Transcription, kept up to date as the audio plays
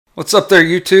What's up there,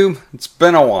 YouTube? It's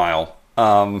been a while.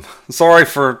 Sorry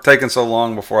for taking so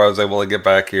long before I was able to get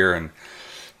back here and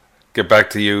get back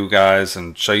to you guys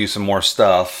and show you some more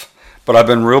stuff. But I've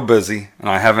been real busy and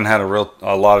I haven't had a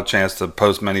lot of chance to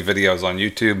post many videos on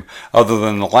YouTube other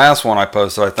than the last one I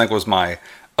posted. I think was my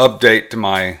update to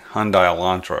my Hyundai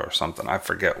Elantra or something. I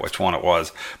forget which one it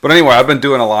was. But anyway, I've been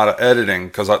doing a lot of editing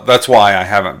because that's why I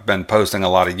haven't been posting a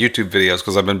lot of YouTube videos,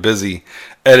 because I've been busy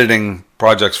editing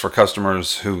projects for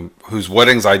customers whose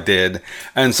weddings I did,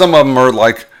 and some of them are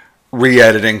like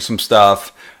re-editing some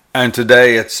stuff. And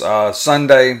today it's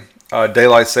Sunday,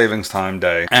 daylight savings time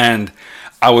day, and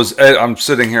I'm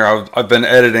sitting here. I've been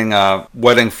editing a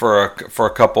wedding for a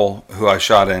couple who I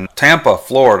shot in Tampa,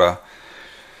 Florida,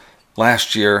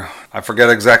 last year. I forget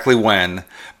exactly when,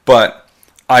 but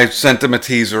I sent them a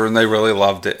teaser and they really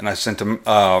loved it, and I sent them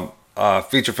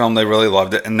feature film. They really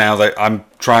loved it, and now I'm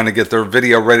trying to get their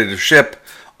video ready to ship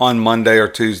on Monday or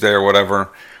Tuesday or whatever.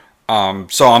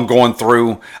 So I'm going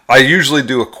through. I usually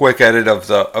do a quick edit of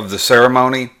the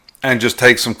ceremony and just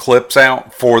take some clips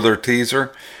out for their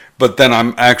teaser, but then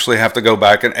I'm actually have to go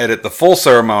back and edit the full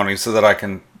ceremony so that I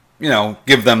can,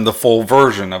 give them the full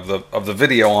version of the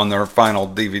video on their final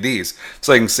DVDs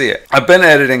so they can see it. I've been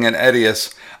editing in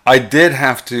Edius. I did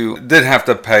have to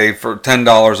pay for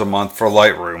 $10 a month for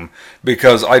Lightroom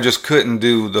because I just couldn't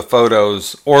do the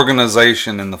photos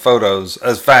organization in the photos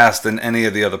as fast in any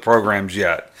of the other programs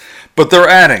yet. But they're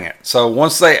adding it. So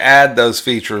once they add those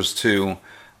features to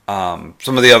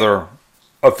some of the other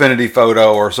Affinity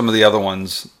Photo or some of the other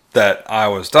ones that I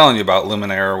was telling you about,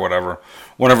 Luminaire or whatever,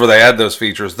 whenever they add those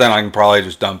features, then I can probably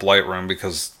just dump Lightroom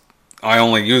because I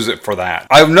only use it for that.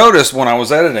 I've noticed when I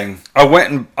was editing, I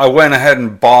went ahead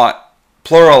and bought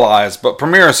Pluralize, but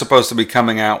Premiere is supposed to be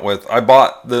coming out with, I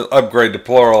bought the upgrade to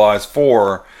Pluralize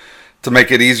 4 to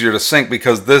make it easier to sync,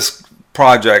 because this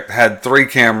project had 3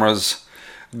 cameras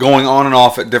going on and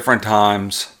off at different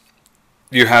times.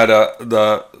 You had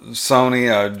the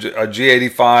Sony, a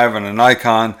G85 and a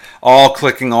Nikon, all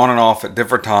clicking on and off at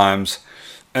different times.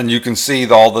 And you can see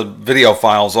all the video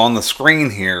files on the screen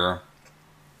here.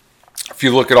 If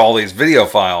you look at all these video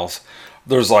files,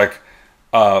 there's like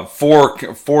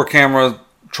four camera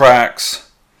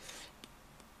tracks,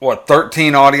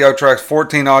 13 audio tracks,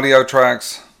 14 audio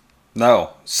tracks,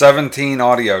 no, 17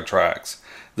 audio tracks.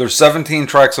 There's 17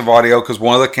 tracks of audio because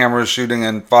one of the cameras is shooting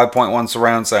in 5.1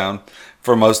 surround sound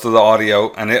for most of the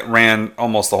audio, and it ran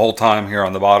almost the whole time here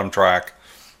on the bottom track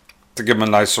to give them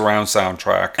a nice surround sound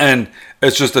track. And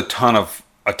it's just a ton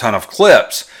of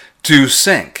clips to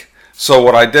sync. So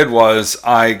what I did was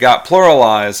I got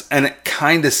Pluralize, and it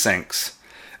kind of syncs.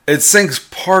 It syncs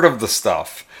part of the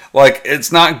stuff. Like,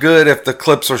 it's not good if the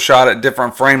clips are shot at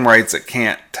different frame rates. It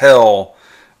can't tell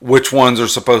which ones are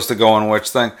supposed to go on which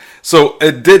thing. So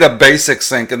it did a basic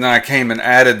sync, and then I came and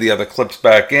added the other clips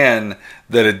back in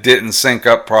that it didn't sync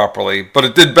up properly. But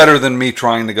it did better than me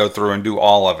trying to go through and do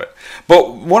all of it.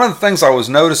 But one of the things I was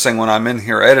noticing when I'm in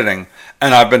here editing,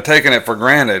 and I've been taking it for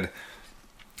granted,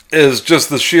 is just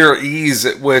the sheer ease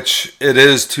at which it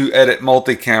is to edit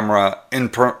multicamera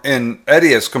in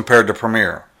Edius compared to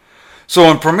Premiere. So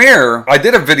in Premiere, I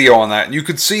did a video on that, and you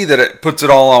could see that it puts it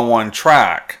all on one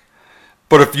track.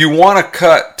 But if you want to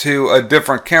cut to a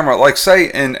different camera, like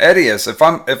say in Edius,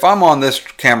 if I'm on this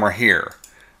camera here,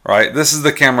 right? This is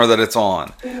the camera that it's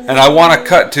on, and I want to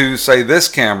cut to, say, this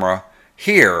camera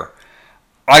here,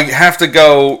 I have to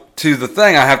go to the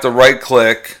thing. I have to right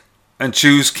click and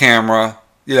choose camera.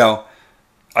 I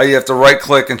have to right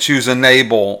click and choose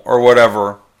enable or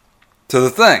whatever to the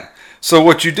thing. So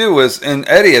what you do is in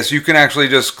Edius, you can actually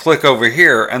just click over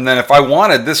here, and then if I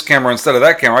wanted this camera instead of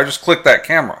that camera, I just click that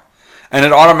camera. And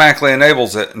it automatically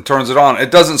enables it and turns it on.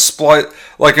 It doesn't splice,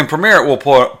 like in Premiere, it will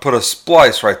put a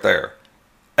splice right there.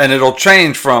 And it'll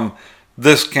change from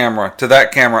this camera to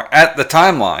that camera at the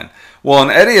timeline. Well, in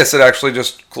Edius, it actually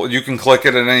just, you can click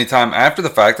it at any time after the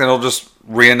fact, and it'll just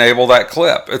re-enable that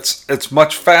clip. It's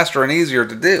much faster and easier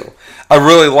to do. I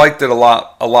really liked it a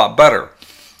lot better.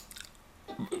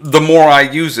 The more I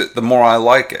use it, the more I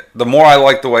like it. The more I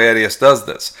like the way Edius does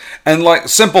this. And like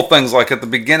simple things like at the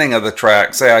beginning of the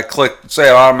track, say I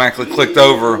automatically clicked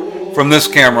over from this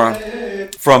camera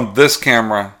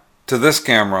to this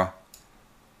camera.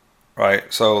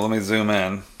 Right, so let me zoom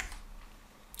in.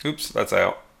 Oops, that's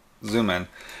out. Zoom in.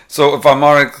 So if I'm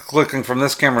already clicking from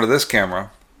this camera to this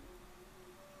camera,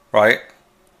 right?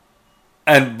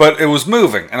 But it was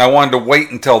moving, and I wanted to wait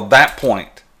until that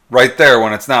point, right there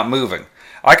when it's not moving.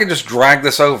 I can just drag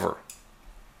this over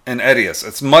in Edius.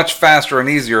 It's much faster and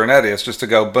easier in Edius just to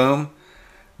go boom.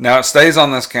 Now it stays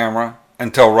on this camera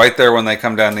until right there when they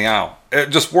come down the aisle. It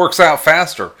just works out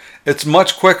faster. It's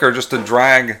much quicker just to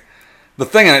drag the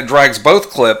thing, and it drags both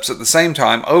clips at the same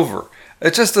time over.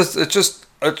 It's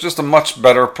just a much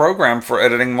better program for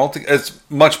editing It's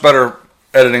much better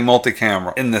editing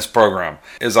multi-camera in this program.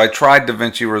 Is I tried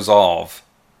DaVinci Resolve,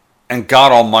 and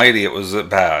God Almighty, it was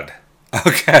bad.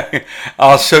 Okay,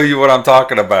 I'll show you what I'm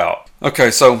talking about.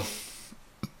 Okay, so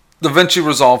DaVinci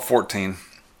Resolve 14.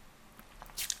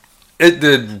 It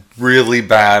did really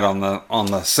bad on the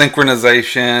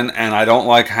synchronization, and I don't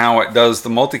like how it does the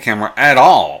multi-camera at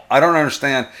all. I don't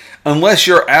understand, unless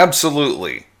you're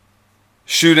absolutely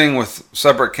shooting with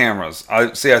separate cameras.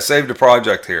 I saved a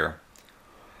project here.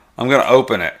 I'm going to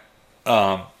open it.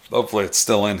 Hopefully it's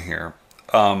still in here.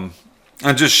 And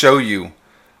just show you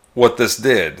what this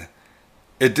did.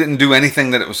 It didn't do anything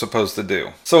that it was supposed to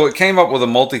do. So it came up with a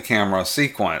multi-camera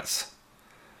sequence,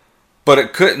 but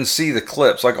it couldn't see the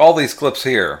clips. Like all these clips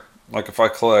here. Like if I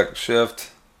click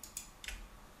Shift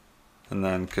and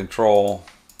then Control.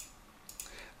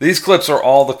 These clips are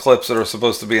all the clips that are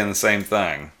supposed to be in the same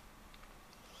thing.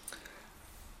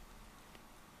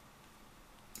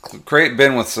 Create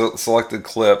bin with selected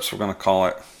clips. We're going to call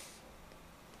it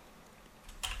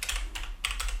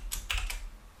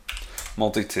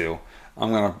Multi-2.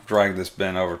 I'm going to drag this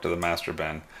bin over to the master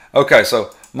bin. Okay,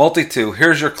 so Multi-2,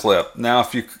 here's your clip. Now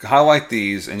if you highlight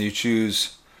these and you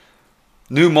choose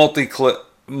new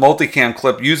multicam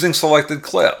clip using selected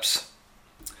clips.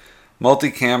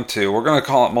 Multicam 2, we're going to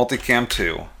call it Multicam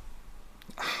 2.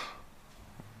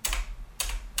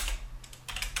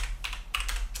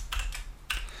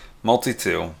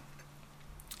 Multi-2.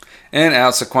 In,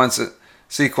 out,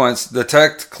 sequence,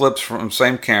 detect clips from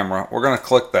same camera. We're going to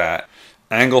click that.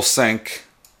 Angle sync,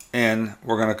 in,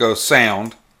 we're going to go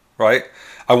sound, right?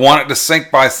 I want it to sync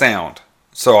by sound.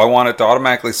 So I want it to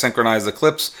automatically synchronize the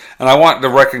clips, and I want it to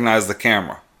recognize the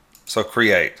camera. So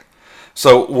create.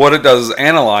 So what it does is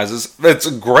analyzes. It's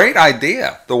a great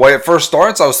idea. The way it first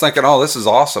starts, I was thinking, oh, this is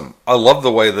awesome. I love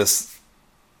the way this,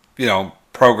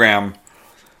 program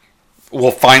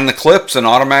will find the clips and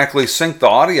automatically sync the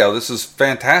audio. This is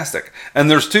fantastic. And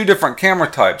there's two different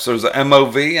camera types. There's an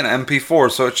MOV and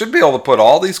MP4. So it should be able to put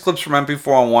all these clips from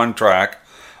MP4 on one track,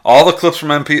 all the clips from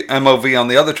MOV on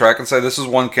the other track, and say this is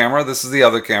one camera, this is the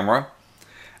other camera,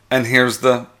 and here's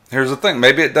the thing.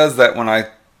 Maybe it does that when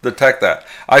I detect that.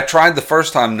 I tried the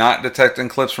first time not detecting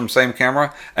clips from same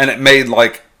camera, and it made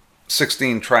like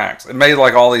 16 tracks. It made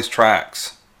like all these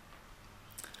tracks.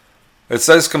 It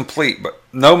says complete, but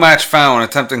no match found when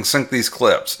attempting to sync these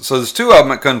clips. So there's two of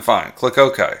them it couldn't find. Click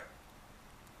OK.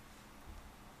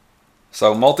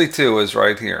 So Multi-2 is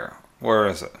right here. Where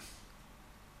is it?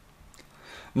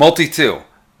 Multi-2.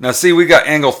 Now see, we got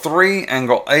angle 3,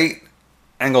 angle 8,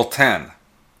 angle 10.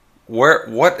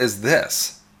 What is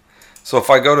this? So if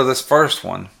I go to this first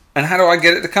one, and how do I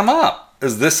get it to come up?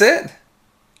 Is this it?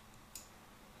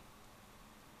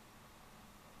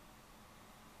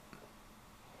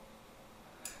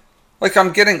 Like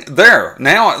I'm getting there.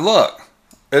 Now look.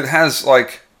 It has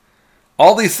like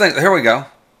all these things. Here we go.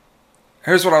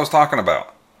 Here's what I was talking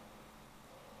about.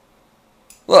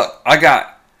 Look,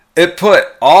 it put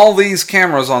all these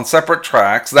cameras on separate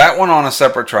tracks. That one on a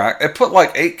separate track. It put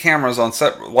like 8 cameras on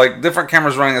like different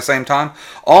cameras running at the same time,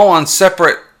 all on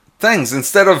separate things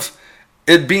instead of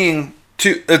it being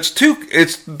two.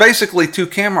 It's basically 2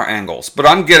 camera angles, but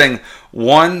I'm getting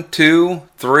 1, 2,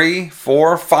 3,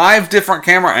 4, 5 different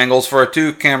camera angles for a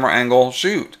 2 camera angle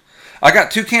shoot. I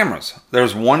got 2 cameras.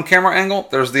 There's one camera angle.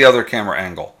 There's the other camera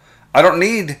angle. I don't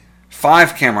need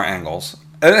 5 camera angles.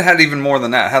 And it had even more than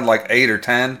that. It had like 8 or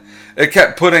 10. It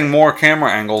kept putting more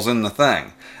camera angles in the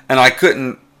thing. And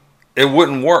it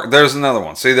wouldn't work. There's another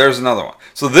one. See, there's another one.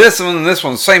 So this one and this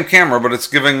one, same camera, but it's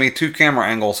giving me 2 camera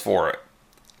angles for it.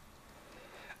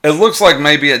 It looks like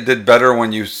maybe it did better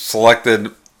when you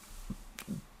selected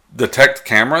detect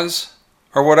cameras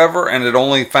or whatever, and it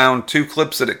only found 2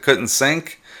 clips that it couldn't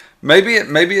sync. Maybe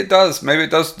it does. Maybe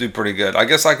it does do pretty good. I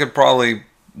guess I could probably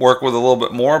work with a little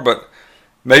bit more, but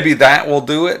maybe that will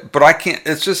do it, but I can't.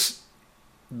 It just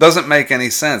doesn't make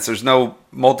any sense. There's no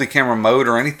multi-camera mode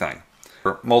or anything.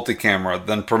 Multi-camera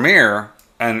than Premiere,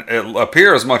 and it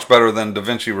appears much better than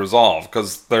DaVinci Resolve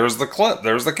because there's the clip,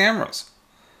 there's the cameras.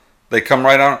 They come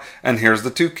right on, and here's the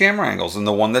 2 camera angles and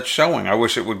the one that's showing. I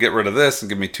wish it would get rid of this and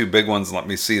give me 2 big ones and let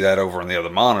me see that over on the other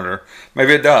monitor.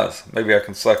 Maybe it does. Maybe I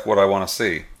can select what I want to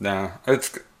see. Nah, it's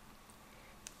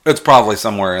probably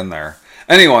somewhere in there.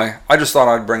 Anyway, I just thought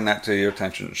I'd bring that to your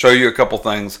attention. Show you a couple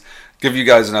things. Give you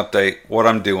guys an update. What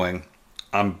I'm doing.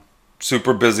 I'm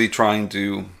super busy trying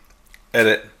to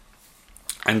edit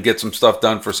and get some stuff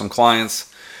done for some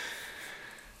clients.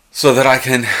 so that I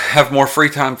can have more free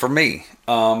time for me.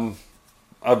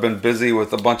 I've been busy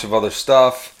with a bunch of other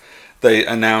stuff. They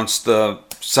announced the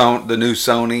new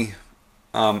Sony.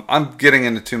 I'm getting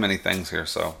into too many things here,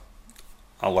 so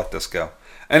I'll let this go.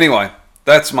 Anyway,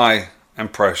 that's my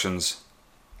impressions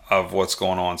of what's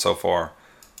going on so far.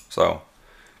 So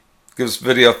give this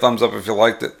video a thumbs up if you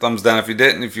liked it, thumbs down if you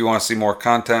didn't. If you want to see more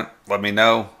content, let me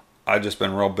know. I've just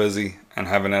been real busy and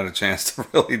haven't had a chance to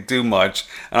really do much,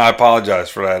 and I apologize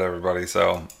for that, everybody.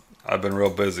 So I've been real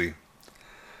busy.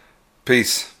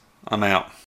 Peace. I'm out.